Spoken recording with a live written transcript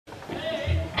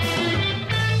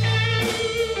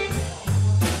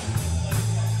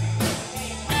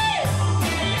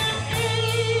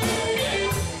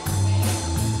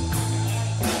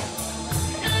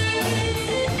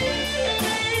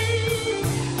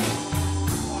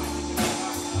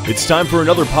It's time for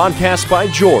another podcast by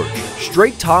George.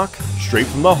 Straight talk, straight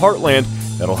from the heartland,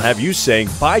 that'll have you saying,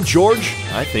 "By George,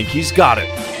 I think he's got it."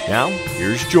 Now,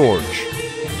 here's George.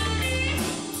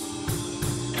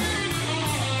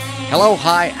 Hello,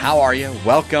 hi, how are you?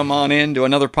 Welcome on in to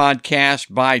another podcast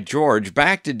by George.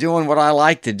 Back to doing what I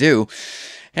like to do.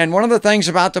 And one of the things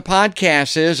about the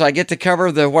podcast is I get to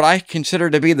cover what I consider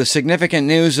to be the significant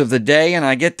news of the day, and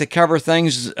I get to cover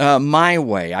things my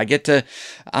way. I get to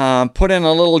put in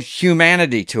a little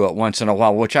humanity to it once in a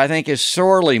while, which I think is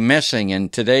sorely missing in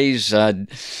today's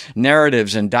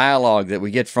narratives and dialogue that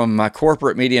we get from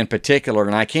corporate media in particular.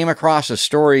 And I came across a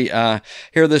story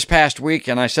here this past week,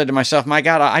 and I said to myself, my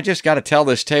God, I just got to tell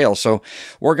this tale. So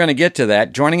we're going to get to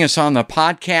that. Joining us on the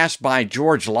podcast by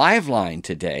George live line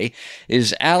today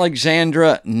is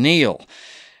Alexandra Neal.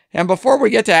 And before we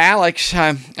get to Alex,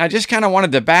 I just kind of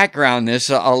wanted to background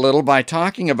this a little by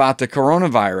talking about the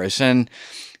coronavirus. And,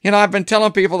 you know, I've been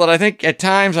telling people that I think at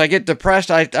times I get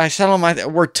depressed. I tell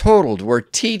them we're totaled. We're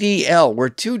TDL. We're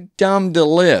too dumb to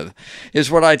live is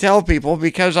what I tell people,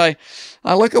 because I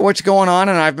look at what's going on,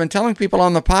 and I've been telling people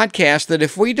on the podcast that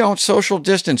if we don't social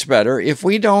distance better, if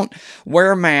we don't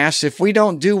wear masks, if we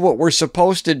don't do what we're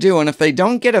supposed to do, and if they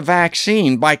don't get a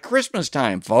vaccine by Christmas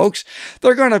time, folks,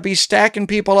 they're going to be stacking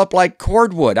people up like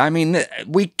cordwood. I mean,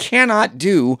 we cannot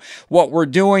do what we're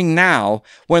doing now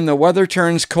when the weather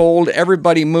turns cold,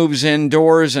 everybody moves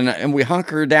indoors, and we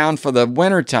hunker down for the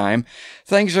wintertime.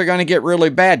 Things are going to get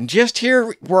really bad. And just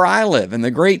here where I live in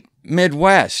the great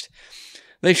Midwest,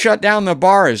 they shut down the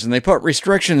bars and they put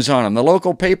restrictions on them. The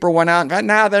local paper went out, and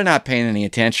now they're not paying any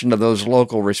attention to those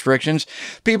local restrictions.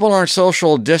 People aren't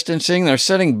social distancing. They're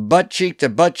sitting butt cheek to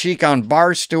butt cheek on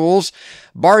bar stools.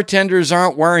 Bartenders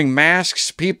aren't wearing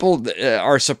masks. People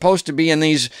are supposed to be in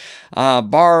these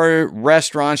bar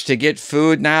restaurants to get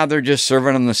food. Now they're just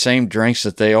serving them the same drinks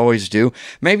that they always do.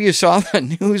 Maybe you saw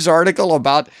the news article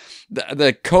about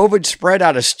the COVID spread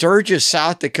out of Sturgis,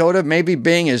 South Dakota, maybe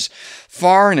being as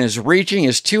far and as reaching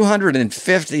as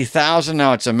 250,000.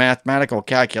 Now it's a mathematical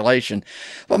calculation.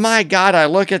 But my God, I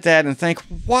look at that and think,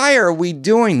 why are we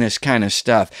doing this kind of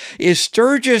stuff? Is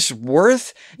Sturgis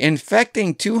worth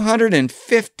infecting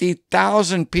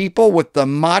 250,000 people with the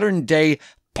modern day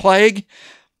plague?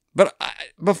 But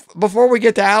before we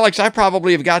get to Alex, I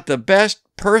probably have got the best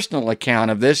personal account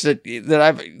of this that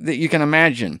you can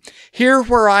imagine. Here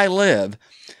where I live,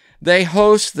 they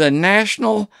host the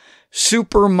National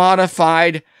Super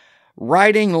Modified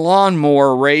Riding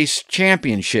Lawnmower Race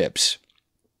Championships.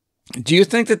 Do you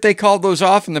think that they called those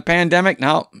off in the pandemic?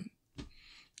 No,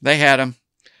 they had them.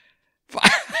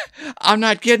 I'm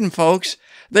not kidding, folks.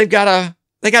 They got a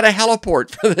heliport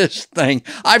for this thing.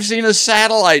 I've seen a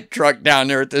satellite truck down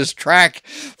there at this track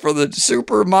for the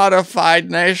super modified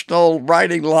national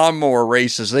riding lawnmower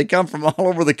races. They come from all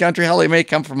over the country. Hell, they may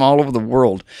come from all over the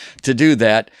world to do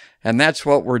that. And that's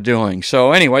what we're doing.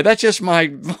 So anyway, that's just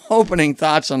my opening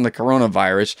thoughts on the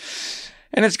coronavirus.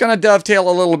 And it's going to dovetail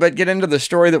a little bit, get into the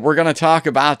story that we're going to talk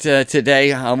about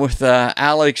today with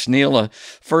Alex Neal, a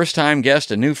first-time guest,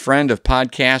 a new friend of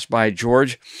Podcast by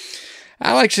George.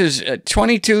 Alex is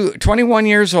 21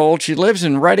 years old. She lives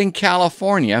in Redding,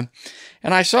 California.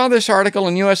 And I saw this article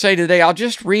in USA Today. I'll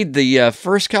just read the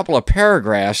first couple of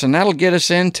paragraphs, and that'll get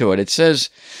us into it. It says,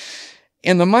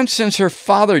 in the months since her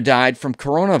father died from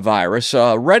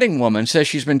coronavirus, a Redding woman says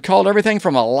she's been called everything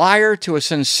from a liar to a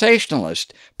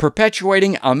sensationalist,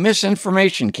 perpetuating a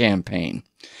misinformation campaign.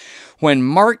 When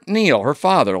Mark Neal, her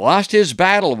father, lost his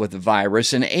battle with the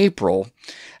virus in April,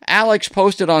 Alex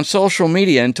posted on social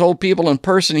media and told people in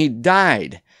person he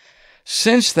died.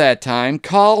 Since that time,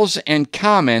 calls and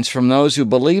comments from those who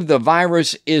believe the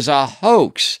virus is a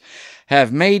hoax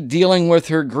have made dealing with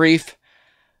her grief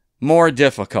more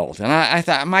difficult. And I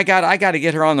thought, my God, I got to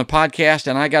get her on the podcast,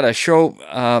 and I got to show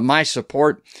my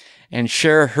support and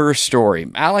share her story.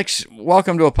 Alex,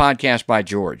 welcome to a podcast by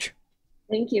George.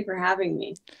 Thank you for having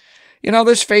me. You know,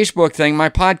 this Facebook thing, my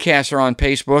podcasts are on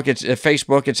Facebook.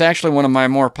 It's actually one of my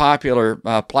more popular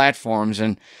platforms,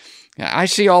 and I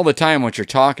see all the time what you're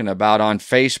talking about on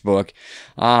Facebook.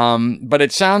 But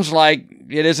it sounds like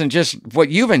it isn't just what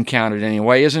you've encountered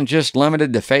anyway, isn't just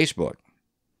limited to Facebook.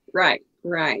 Right.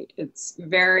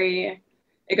 It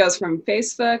goes from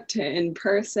Facebook to in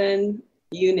person,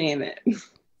 you name it.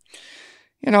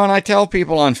 You know, and I tell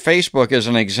people on Facebook as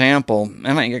an example,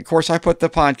 and of course I put the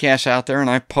podcast out there and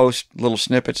I post little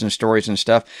snippets and stories and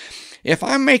stuff. If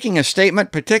I'm making a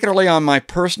statement, particularly on my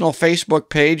personal Facebook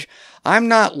page, I'm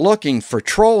not looking for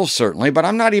trolls, certainly, but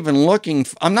I'm not looking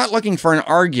for an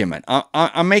argument.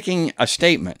 I'm making a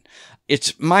statement.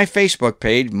 it's my Facebook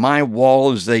page, my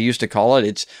wall, as they used to call it.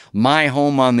 It's my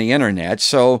home on the internet.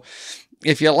 So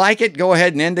if you like it, go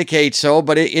ahead and indicate so,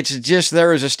 but it's just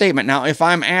there as a statement. Now, if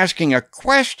I'm asking a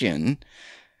question,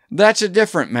 that's a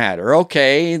different matter.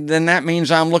 Okay, then that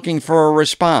means I'm looking for a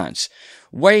response.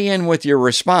 Weigh in with your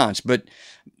response, but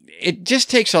it just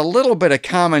takes a little bit of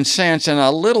common sense and a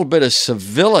little bit of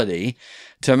civility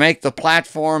to make the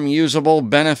platform usable,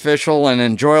 beneficial, and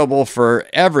enjoyable for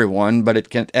everyone, but it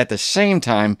can, at the same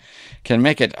time, can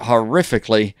make it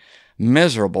horrifically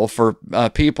miserable for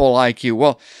people like you.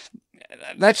 Well,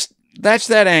 that's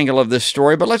that angle of this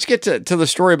story, but let's get to the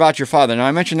story about your father. Now,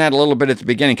 I mentioned that a little bit at the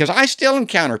beginning because I still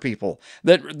encounter people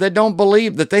that don't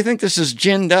believe, that they think this is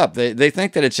ginned up. They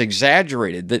think that it's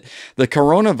exaggerated, that the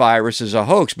coronavirus is a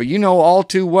hoax, but you know all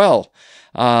too well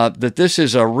that this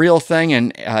is a real thing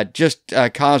and just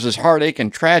causes heartache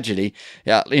and tragedy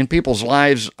in people's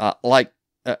lives like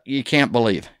you can't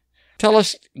believe.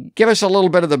 Give us a little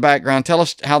bit of the background. Tell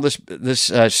us how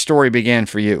this story began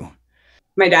for you.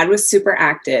 My dad was super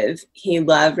active. He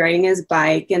loved riding his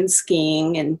bike and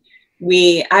skiing, and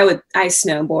I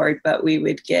snowboard, but we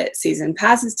would get season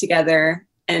passes together,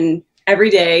 and every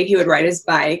day he would ride his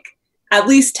bike at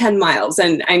least 10 miles.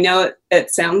 And I know it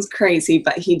sounds crazy,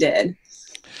 but he did.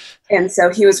 And so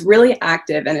he was really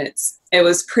active, and it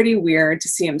was pretty weird to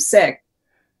see him sick.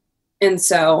 And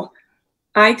so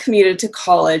I commuted to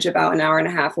college about an hour and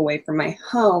a half away from my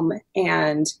home,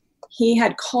 and he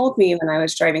had called me when I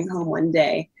was driving home one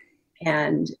day,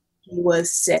 and he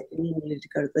was sick and he needed to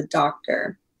go to the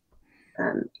doctor.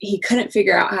 He couldn't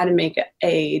figure out how to make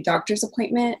a doctor's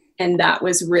appointment, and that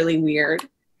was really weird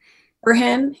for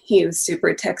him. He was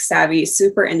super tech savvy,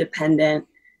 super independent.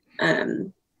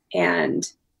 And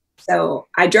so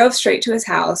I drove straight to his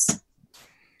house,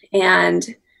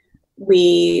 and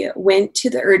we went to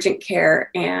the urgent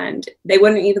care, and they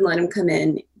wouldn't even let him come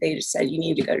in. They just said, you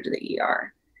need to go to the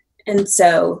ER. And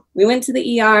so we went to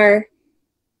the ER.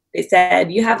 They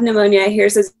said, you have pneumonia,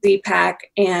 here's a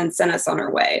Z-Pack, and sent us on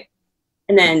our way.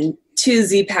 And then 2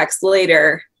 Z-Packs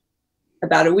later,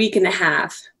 about a week and a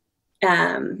half,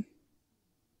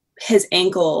 his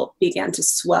ankle began to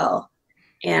swell,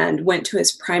 and went to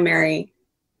his primary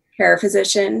care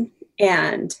physician,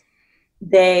 and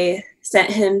they sent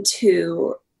him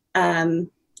to,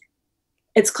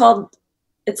 it's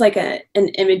like an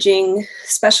imaging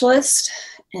specialist.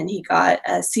 And he got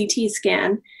a CT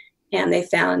scan, and they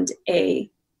found a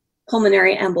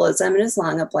pulmonary embolism in his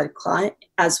lung, a blood clot,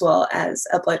 as well as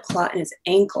a blood clot in his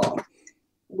ankle,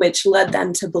 which led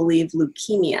them to believe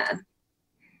leukemia.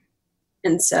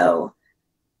 And so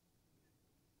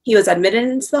he was admitted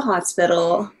into the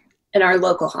hospital, in our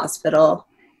local hospital,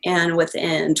 and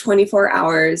within 24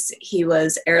 hours, he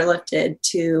was airlifted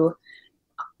to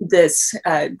this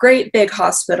great big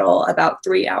hospital about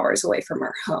 3 hours away from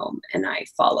our home, and I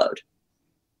followed.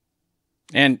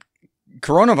 And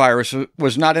coronavirus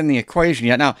was not in the equation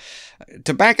yet. Now,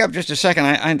 to back up just a second,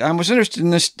 I was interested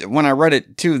in this when I read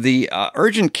it too. The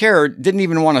urgent care didn't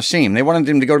even want to see him. They wanted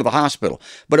him to go to the hospital,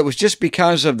 but it was just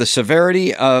because of the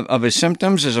severity of his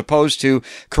symptoms as opposed to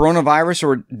coronavirus,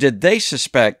 or did they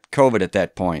suspect COVID at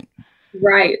that point?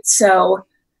 Right. So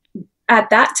at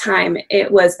that time,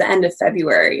 it was the end of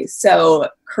February. So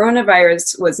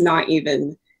coronavirus was not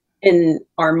even in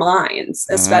our minds,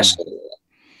 especially.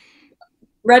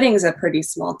 Redding's a pretty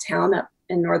small town up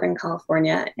in Northern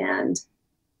California, and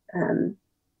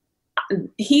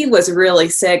he was really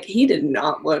sick. He did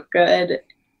not look good.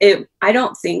 I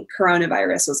don't think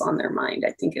coronavirus was on their mind.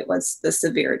 I think it was the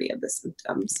severity of the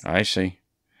symptoms. I see.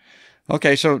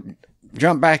 Okay, so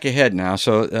jump back ahead now.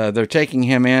 So they're taking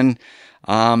him in.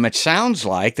 It sounds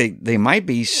like they might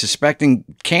be suspecting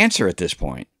cancer at this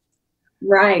point.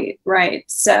 Right.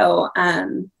 So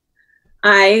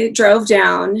I drove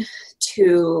down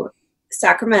to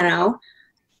Sacramento,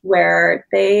 where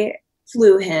they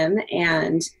flew him,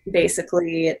 and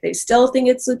basically they still think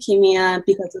it's leukemia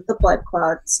because of the blood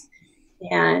clots.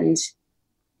 And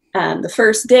the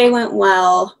first day went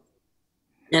well,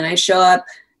 and I show up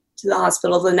to the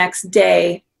hospital the next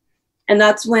day, and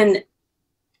that's when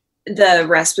the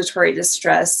respiratory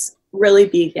distress really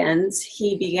begins.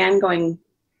 He began going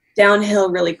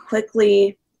downhill really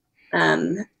quickly.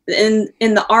 In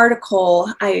the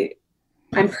article,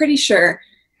 I'm pretty sure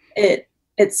it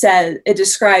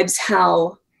describes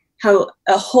how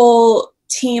a whole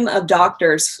team of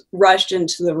doctors rushed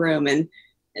into the room, and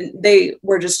they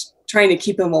were just trying to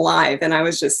keep him alive, and I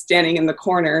was just standing in the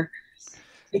corner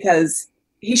because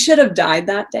he should have died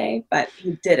that day, but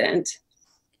he didn't.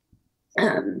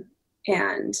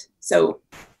 And so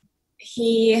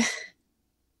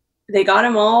they got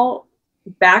him all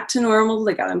back to normal.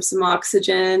 They got him some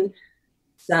oxygen,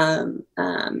 some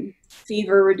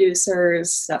fever reducers,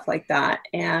 stuff like that.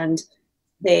 And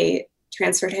they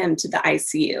transferred him to the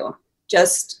ICU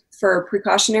just for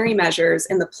precautionary measures.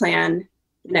 And the plan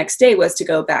the next day was to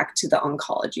go back to the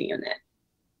oncology unit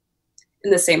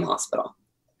in the same hospital.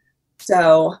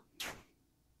 So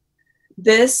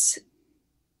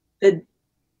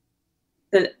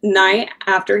the night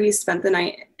after he spent the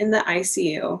night in the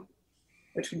ICU,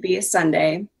 which would be a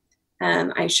Sunday,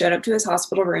 I showed up to his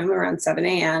hospital room around 7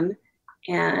 a.m.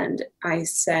 and I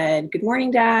said, "Good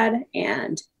morning, Dad."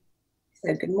 And he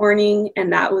said, "Good morning."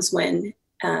 And that was when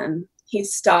he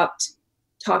stopped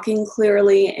talking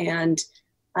clearly, and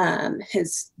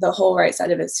the whole right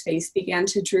side of his face began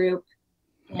to droop.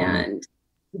 And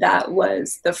that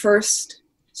was the first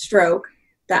stroke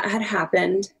that had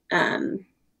happened.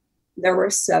 There were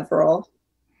several.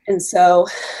 And so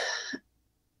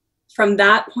from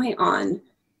that point on,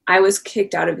 I was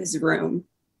kicked out of his room.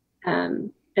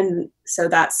 And so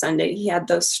that Sunday, he had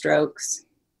those strokes.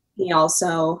 He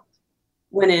also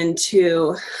went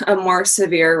into a more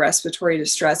severe respiratory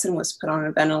distress and was put on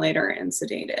a ventilator and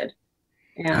sedated.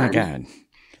 And oh, God.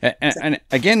 And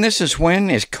again, this is when?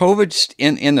 Is COVID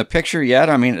in the picture yet?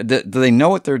 I mean, do they know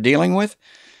what they're dealing with?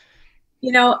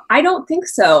 I don't think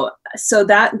so. So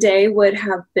that day would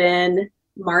have been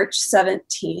March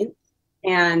 17th.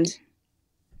 And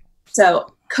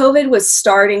so COVID was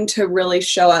starting to really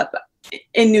show up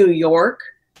in New York,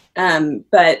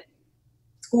 but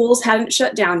schools hadn't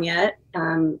shut down yet.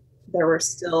 There were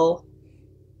still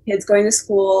kids going to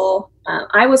school.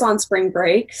 I was on spring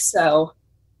break, so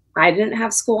I didn't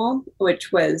have school, I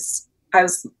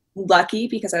was lucky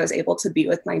because I was able to be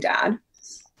with my dad.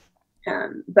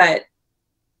 But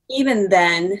even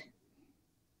then,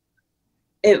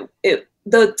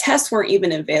 the tests weren't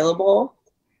even available.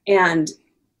 And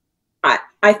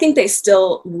I think they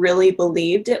still really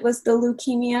believed it was the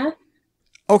leukemia.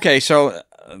 Okay, so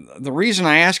the reason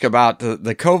I ask about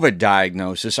the COVID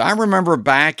diagnosis, I remember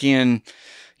back in,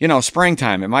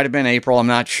 springtime. It might have been April, I'm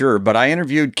not sure, but I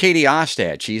interviewed Katie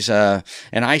Ostad. She's an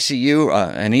ICU,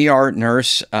 an ER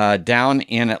nurse down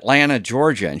in Atlanta,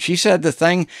 Georgia. And she said the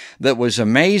thing that was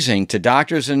amazing to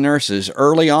doctors and nurses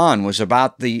early on was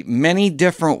about the many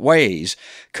different ways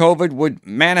COVID would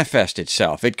manifest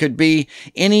itself. It could be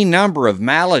any number of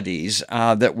maladies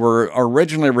that were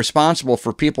originally responsible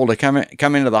for people to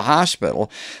come into the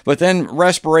hospital, but then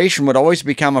respiration would always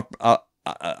become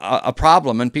a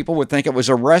problem, and people would think it was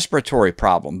a respiratory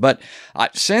problem. But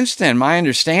since then, my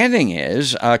understanding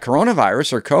is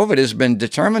coronavirus or COVID has been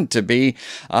determined to be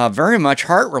very much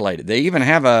heart-related. They even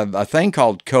have a thing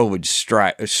called COVID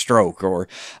stroke or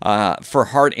for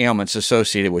heart ailments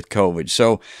associated with COVID.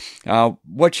 So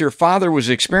what your father was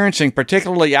experiencing,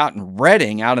 particularly out in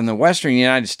Reading, out in the western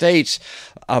United States,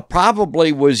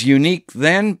 probably was unique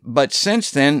then, but since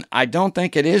then, I don't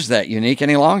think it is that unique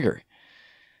any longer.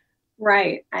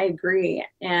 Right, I agree.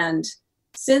 And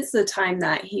since the time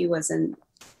that he was in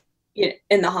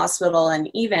the hospital, and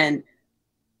even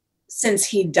since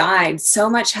he died, so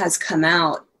much has come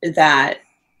out that,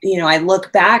 I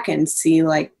look back and see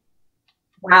like,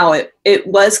 wow, it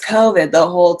was COVID the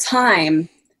whole time.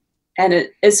 And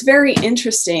it's very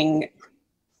interesting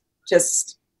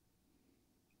just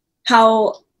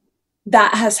how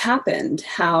that has happened,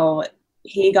 how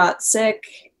he got sick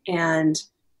and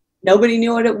nobody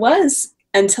knew what it was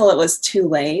until it was too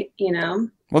late,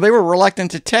 Well, they were reluctant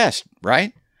to test,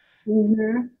 right?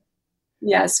 Mm-hmm.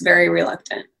 Yes, very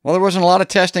reluctant. Well, there wasn't a lot of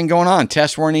testing going on.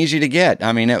 Tests weren't easy to get.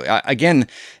 I mean, again,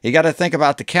 you got to think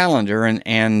about the calendar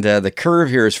and the curve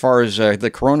here as far as the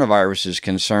coronavirus is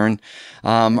concerned.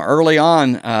 Early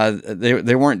on,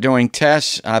 they weren't doing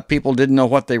tests. People didn't know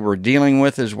what they were dealing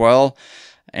with as well.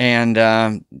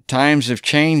 And times have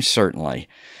changed, certainly.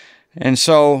 And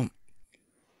so,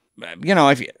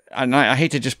 and I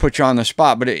hate to just put you on the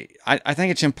spot, but I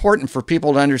think it's important for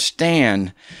people to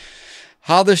understand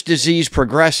how this disease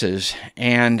progresses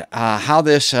and how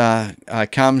this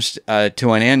comes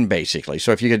to an end, basically.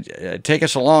 So if you could take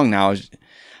us along now.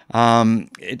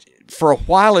 For a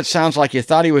while, it sounds like you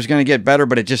thought he was going to get better,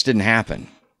 but it just didn't happen.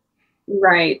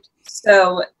 Right.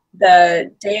 So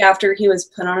the day after he was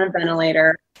put on a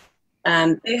ventilator,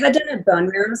 they had done a bone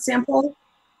marrow sample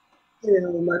to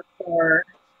look for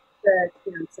the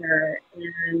cancer,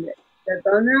 and the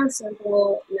bone marrow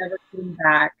sample never came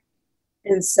back.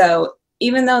 And so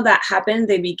even though that happened,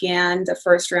 they began the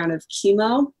first round of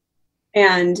chemo.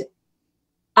 And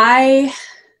I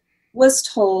was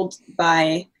told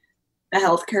by a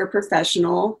healthcare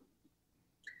professional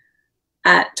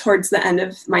towards the end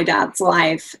of my dad's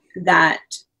life that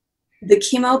the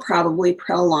chemo probably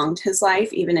prolonged his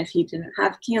life, even if he didn't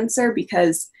have cancer,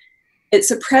 because it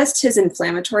suppressed his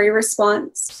inflammatory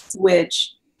response,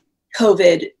 which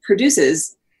COVID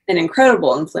produces an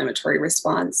incredible inflammatory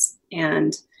response.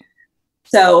 And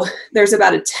so there's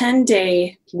about a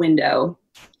 10-day window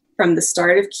from the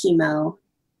start of chemo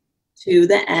to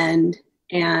the end,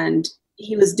 and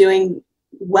he was doing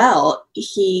well.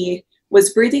 He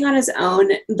was breathing on his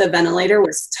own. The ventilator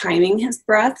was timing his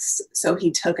breaths, so he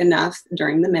took enough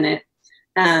during the minute.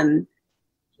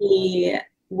 He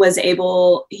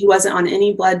wasn't on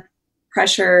any blood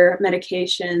pressure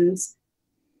medications.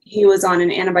 He was on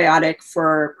an antibiotic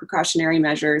for precautionary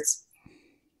measures,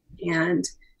 and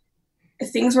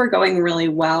things were going really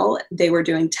well. They were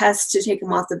doing tests to take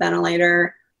him off the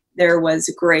ventilator. There was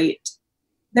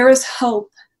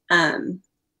hope. And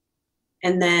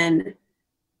then,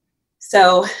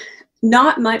 so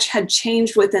not much had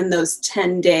changed within those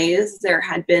 10 days. There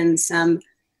had been some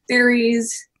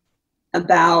theories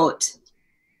about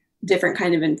different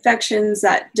kind of infections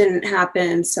that didn't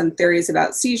happen, some theories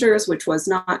about seizures, which was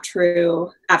not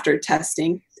true after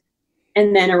testing.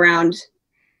 And then around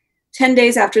 10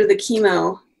 days after the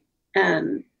chemo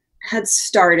had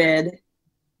started,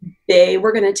 they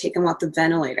were going to take him off the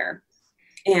ventilator.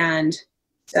 And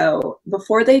so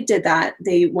before they did that,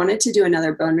 they wanted to do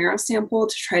another bone marrow sample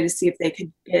to try to see if they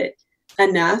could get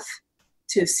enough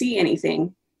to see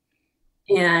anything.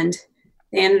 And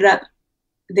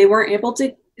they weren't able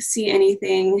to see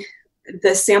anything.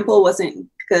 The sample wasn't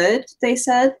good, they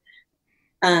said.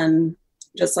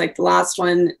 Just like the last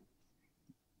one,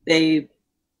 they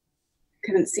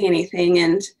couldn't see anything.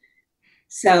 And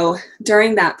so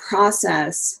during that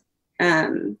process,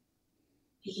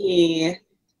 he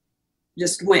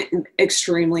just went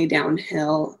extremely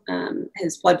downhill.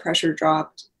 His blood pressure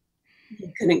dropped.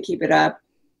 He couldn't keep it up.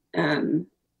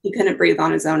 He couldn't breathe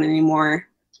on his own anymore.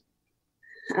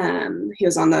 He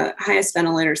was on the highest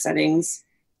ventilator settings.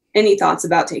 Any thoughts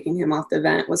about taking him off the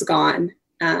vent was gone.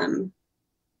 And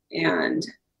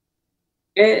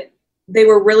they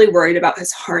were really worried about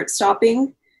his heart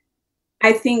stopping.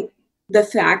 I think the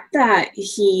fact that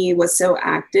he was so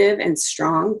active and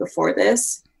strong before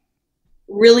this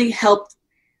really helped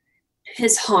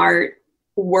his heart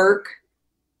work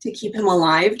to keep him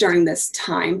alive during this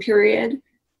time period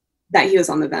that he was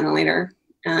on the ventilator.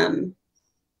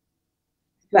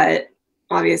 But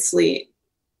obviously,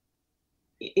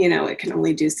 it can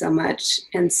only do so much.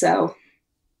 And so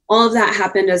all of that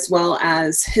happened, as well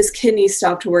as his kidneys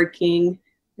stopped working,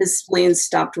 his spleen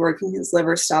stopped working, his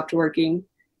liver stopped working.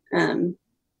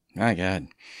 My God.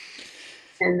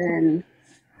 And then,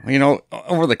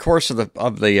 over the course of the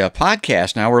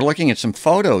podcast, now we're looking at some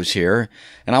photos here,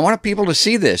 and I want people to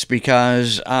see this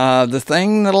because the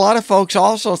thing that a lot of folks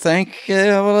also think,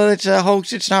 well, it's a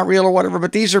hoax, it's not real or whatever,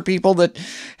 but these are people that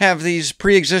have these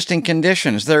pre-existing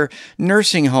conditions. They're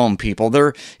nursing home people.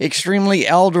 They're extremely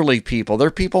elderly people.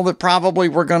 They're people that probably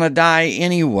were going to die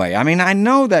anyway. I mean, I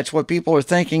know that's what people are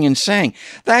thinking and saying.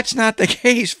 That's not the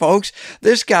case, folks.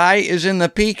 This guy is in the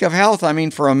peak of health. I mean,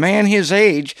 for a man his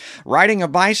age, riding a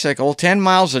bicycle 10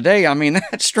 miles a day, I mean,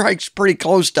 that strikes pretty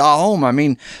close to home. I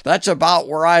mean, that's about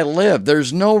where I live.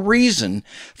 There's no reason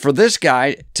for this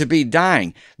guy to be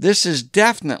dying. This is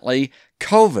definitely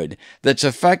COVID that's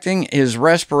affecting his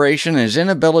respiration, his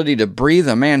inability to breathe,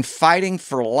 a man fighting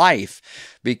for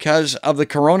life because of the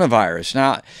coronavirus.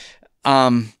 Now,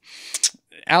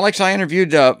 Alex, I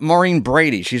interviewed Maureen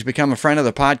Brady. She's become a friend of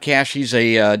the podcast. She's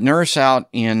a nurse out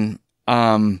in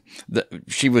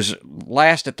she was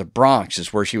last at the Bronx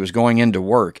is where she was going into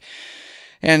work.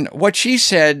 And what she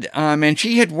said, and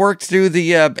she had worked through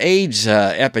the AIDS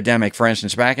epidemic, for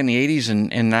instance, back in the 80s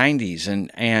and 90s.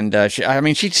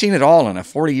 And she'd seen it all in a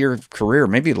 40-year career,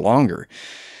 maybe longer.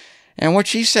 And what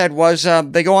she said was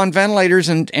they go on ventilators,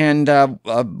 and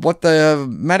what the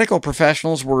medical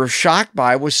professionals were shocked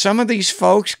by was some of these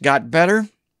folks got better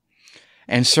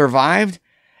and survived,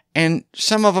 and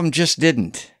some of them just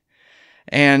didn't.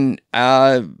 And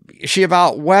she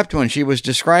about wept when she was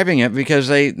describing it because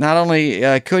they not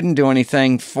only couldn't do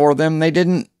anything for them, they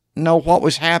didn't know what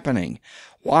was happening,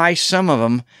 why some of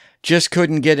them just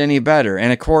couldn't get any better.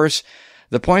 And of course,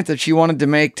 the point that she wanted to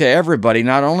make to everybody,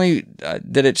 not only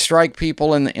did it strike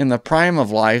people in the prime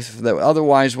of life that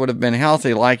otherwise would have been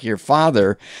healthy, like your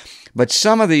father, but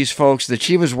some of these folks that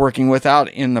she was working with out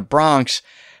in the Bronx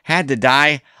had to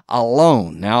die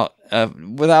alone. Now,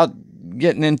 without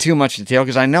getting in too much detail,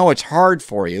 because I know it's hard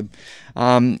for you.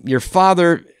 Your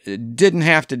father didn't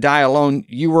have to die alone.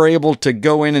 You were able to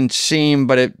go in and see him,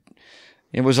 but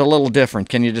it was a little different.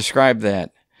 Can you describe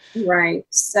that? Right.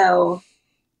 So,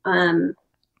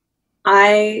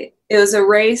 it was a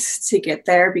race to get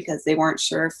there because they weren't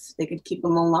sure if they could keep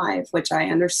him alive, which I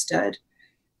understood.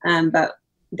 But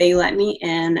they let me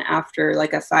in after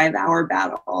like a 5-hour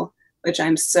battle, which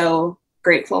I'm so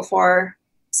grateful for,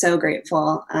 so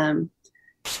grateful.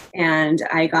 And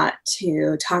I got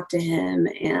to talk to him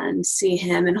and see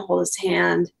him and hold his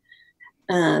hand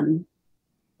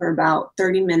for about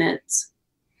 30 minutes.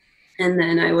 And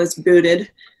then I was booted,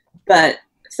 but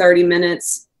 30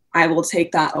 minutes, I will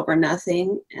take that over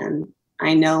nothing. And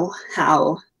I know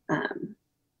how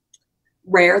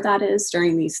rare that is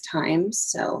during these times.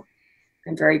 So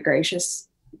I'm very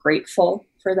grateful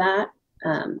for that.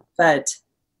 But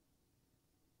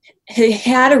he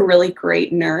had a really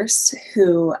great nurse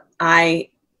who I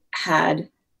had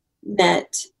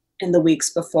met in the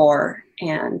weeks before,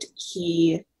 and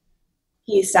he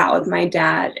sat with my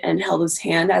dad and held his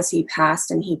hand as he passed,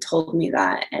 and he told me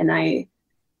that. And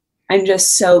I'm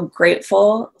just so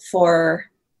grateful for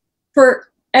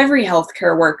every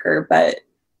healthcare worker, but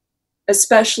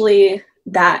especially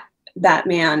that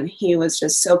man. He was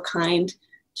just so kind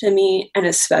to me, and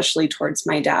especially towards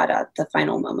my dad at the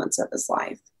final moments of his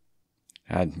life.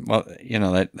 Well,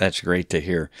 that's great to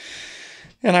hear.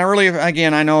 And I really,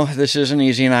 again, I know this isn't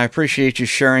easy, and I appreciate you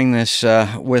sharing this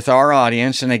with our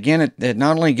audience. And again, it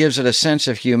not only gives it a sense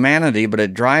of humanity, but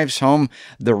it drives home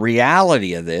the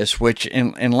reality of this, which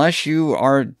unless you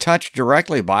are touched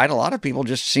directly by it, a lot of people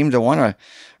just seem to want to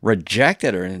reject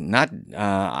it or not.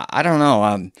 I don't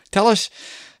know. Tell us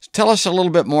a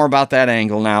little bit more about that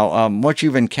angle now, what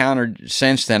you've encountered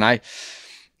since then.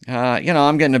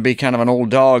 I'm getting to be kind of an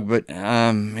old dog, but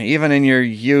even in your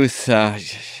youth,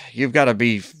 you've got to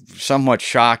be somewhat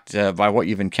shocked by what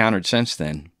you've encountered since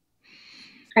then.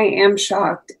 I am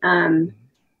shocked. I've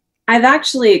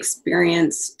actually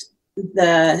experienced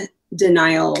the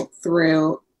denial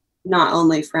through not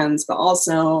only friends, but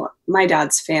also my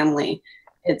dad's family.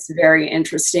 It's very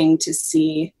interesting to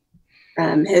see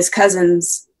his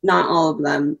cousins, not all of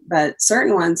them, but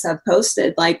certain ones have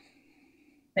posted like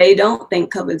they don't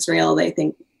think COVID's real. They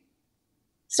think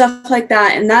stuff like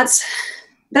that. And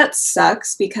that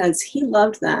sucks because he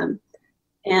loved them.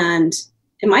 And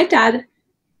my dad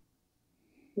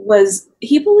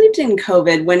he believed in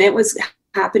COVID when it was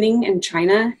happening in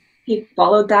China. He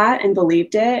followed that and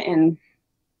believed it. And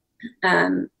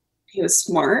he was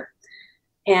smart.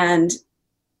 And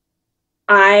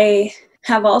I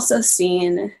have also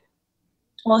seen,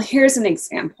 well, here's an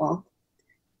example.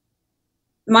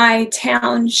 My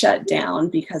town shut down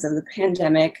because of the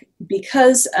pandemic,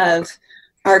 because of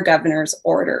our governor's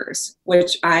orders,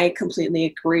 which I completely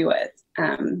agree with.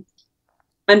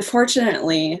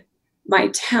 Unfortunately, my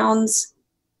town's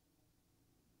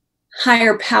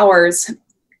higher powers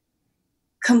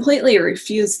completely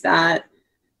refused that.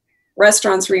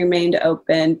 Restaurants remained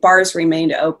open, bars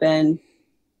remained open.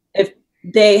 If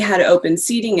they had open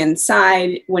seating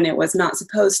inside when it was not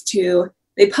supposed to,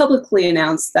 they publicly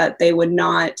announced that they would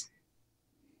not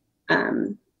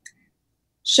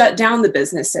shut down the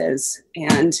businesses.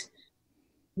 And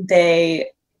there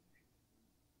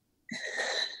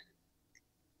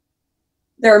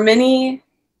are many,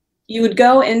 you would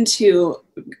go into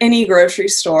any grocery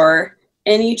store,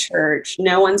 any church,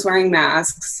 no one's wearing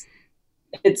masks.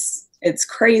 It's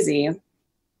crazy.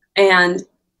 And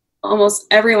almost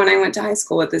everyone I went to high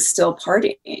school with is still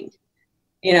partying.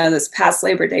 This past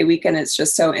Labor Day weekend, it's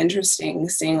just so interesting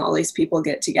seeing all these people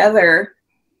get together.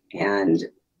 And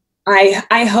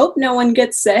I hope no one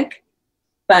gets sick,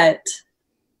 but,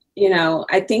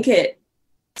 I think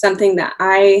something that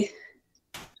I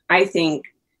think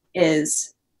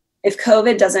is, if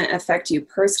COVID doesn't affect you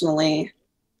personally,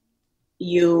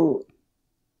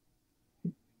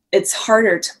 it's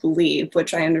harder to believe,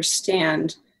 which I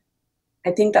understand.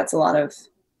 I think that's a lot of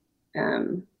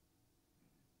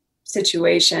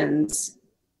situations.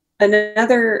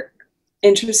 Another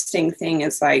interesting thing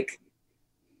is like,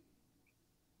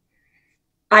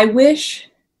 I wish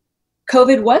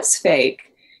COVID was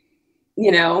fake,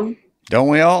 Don't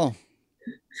we all?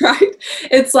 Right?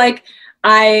 It's like,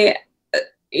 the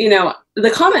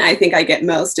comment I think I get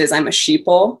most is I'm a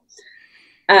sheeple.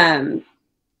 And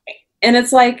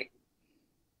it's like,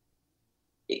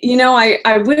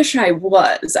 I wish I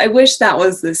was. I wish that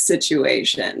was the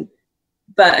situation.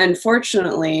 But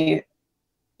unfortunately,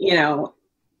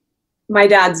 my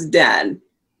dad's dead.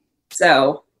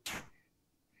 So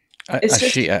it's a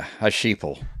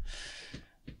sheeple.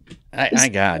 I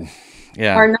God.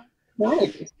 Yeah. Are not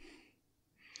right.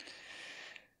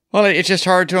 Well, it's just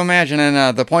hard to imagine.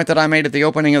 And the point that I made at the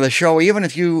opening of the show, even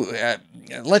if you,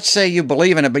 let's say you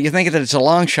believe in it, but you think that it's a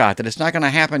long shot, that it's not going to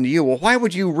happen to you, well, why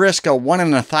would you risk a 1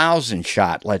 in 1,000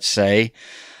 shot, let's say,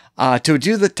 to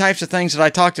do the types of things that I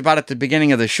talked about at the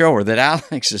beginning of the show, or that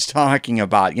Alex is talking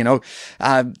about,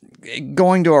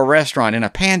 going to a restaurant in a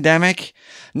pandemic,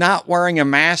 not wearing a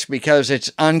mask because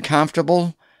it's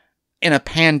uncomfortable in a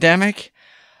pandemic.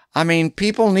 I mean,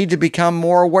 people need to become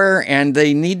more aware, and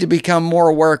they need to become more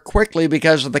aware quickly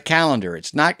because of the calendar.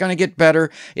 It's not going to get better.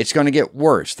 It's going to get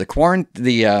worse.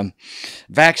 The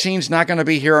vaccine's not going to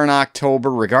be here in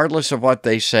October, regardless of what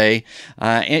they say.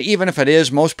 Even if it is,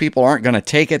 most people aren't going to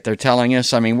take it. They're telling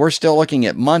us. I mean, we're still looking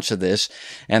at months of this,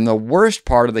 and the worst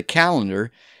part of the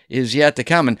calendar is yet to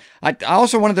come. And I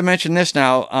also wanted to mention this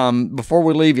now, before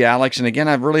we leave you, Alex, and again,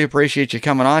 I really appreciate you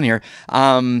coming on here.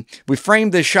 We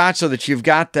framed this shot so that you've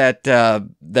got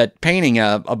that painting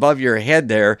above your head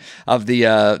there of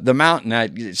the mountain.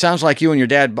 It sounds like you and your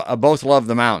dad both love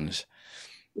the mountains.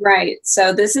 Right.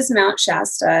 So this is Mount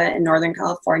Shasta in Northern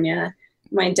California.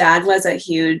 My dad was a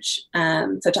huge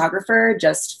photographer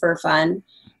just for fun.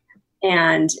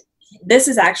 And this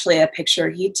is actually a picture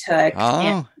he took.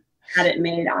 And had it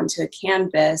made onto a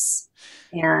canvas,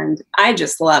 and I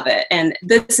just love it. And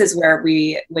this is where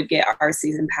we would get our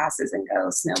season passes and go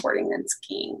snowboarding and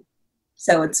skiing.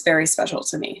 So it's very special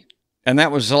to me. And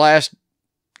that was the last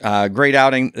great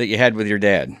outing that you had with your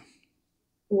dad.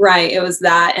 Right. It was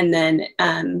that. And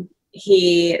then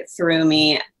he threw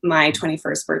me my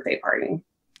 21st birthday party.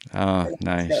 Oh,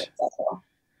 nice.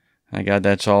 My God,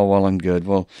 that's all well and good.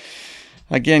 Well,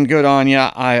 again, good on you.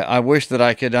 I wish that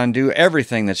I could undo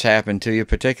everything that's happened to you,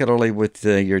 particularly with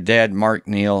your dad, Mark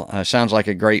Neal. Sounds like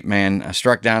a great man,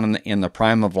 struck down in the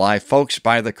prime of life. Folks,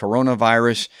 by the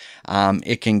coronavirus,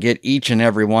 it can get each and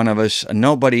every one of us.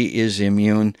 Nobody is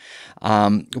immune.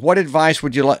 What advice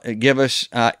would you give us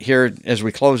here as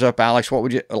we close up, Alex? What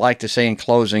would you like to say in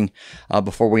closing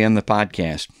before we end the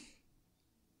podcast?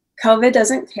 COVID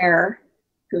doesn't care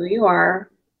who you are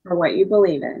or what you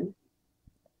believe in.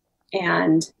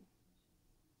 And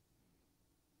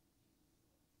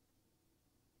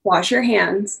wash your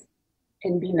hands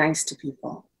and be nice to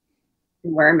people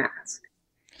and wear a mask.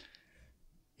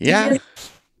 Yeah.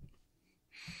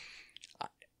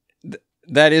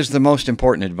 That is the most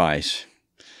important advice.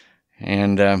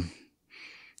 And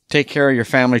take care of your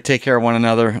family, take care of one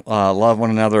another, love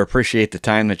one another, appreciate the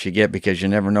time that you get, because you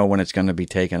never know when it's going to be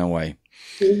taken away.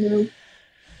 Mm-hmm.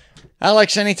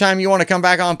 Alex, anytime you want to come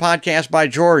back on Podcast by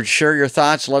George, share your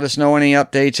thoughts, let us know any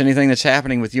updates, anything that's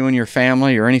happening with you and your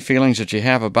family, or any feelings that you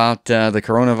have about the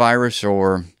coronavirus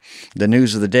or the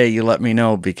news of the day, you let me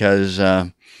know, because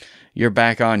you're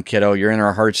back on, kiddo. You're in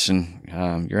our hearts,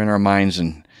 and you're in our minds,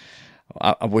 and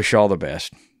I wish you all the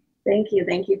best. Thank you.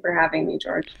 Thank you for having me,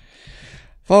 George.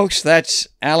 Folks, that's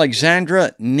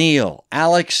Alexandra Neal.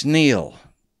 Alex Neal.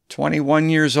 21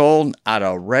 years old, out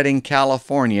of Redding,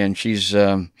 California, and she's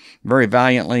very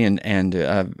valiantly and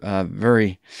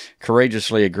very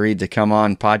courageously agreed to come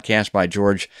on Podcast by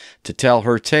George to tell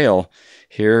her tale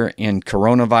here in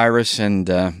coronavirus and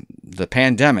the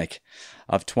pandemic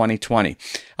of 2020.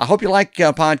 I hope you like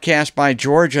Podcast by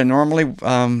George. Normally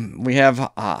we have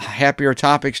happier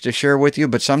topics to share with you,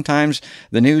 but sometimes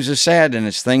the news is sad and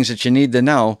it's things that you need to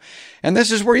know. And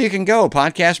this is where you can go.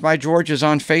 Podcast by George is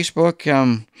on Facebook.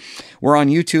 We're on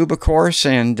YouTube, of course,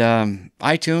 and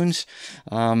iTunes,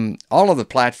 all of the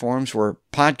platforms where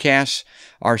podcasts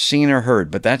are seen or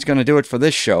heard. But that's going to do it for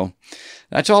this show.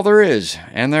 That's all there is.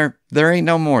 And there ain't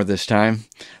no more this time.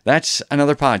 That's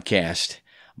another podcast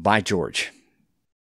by George.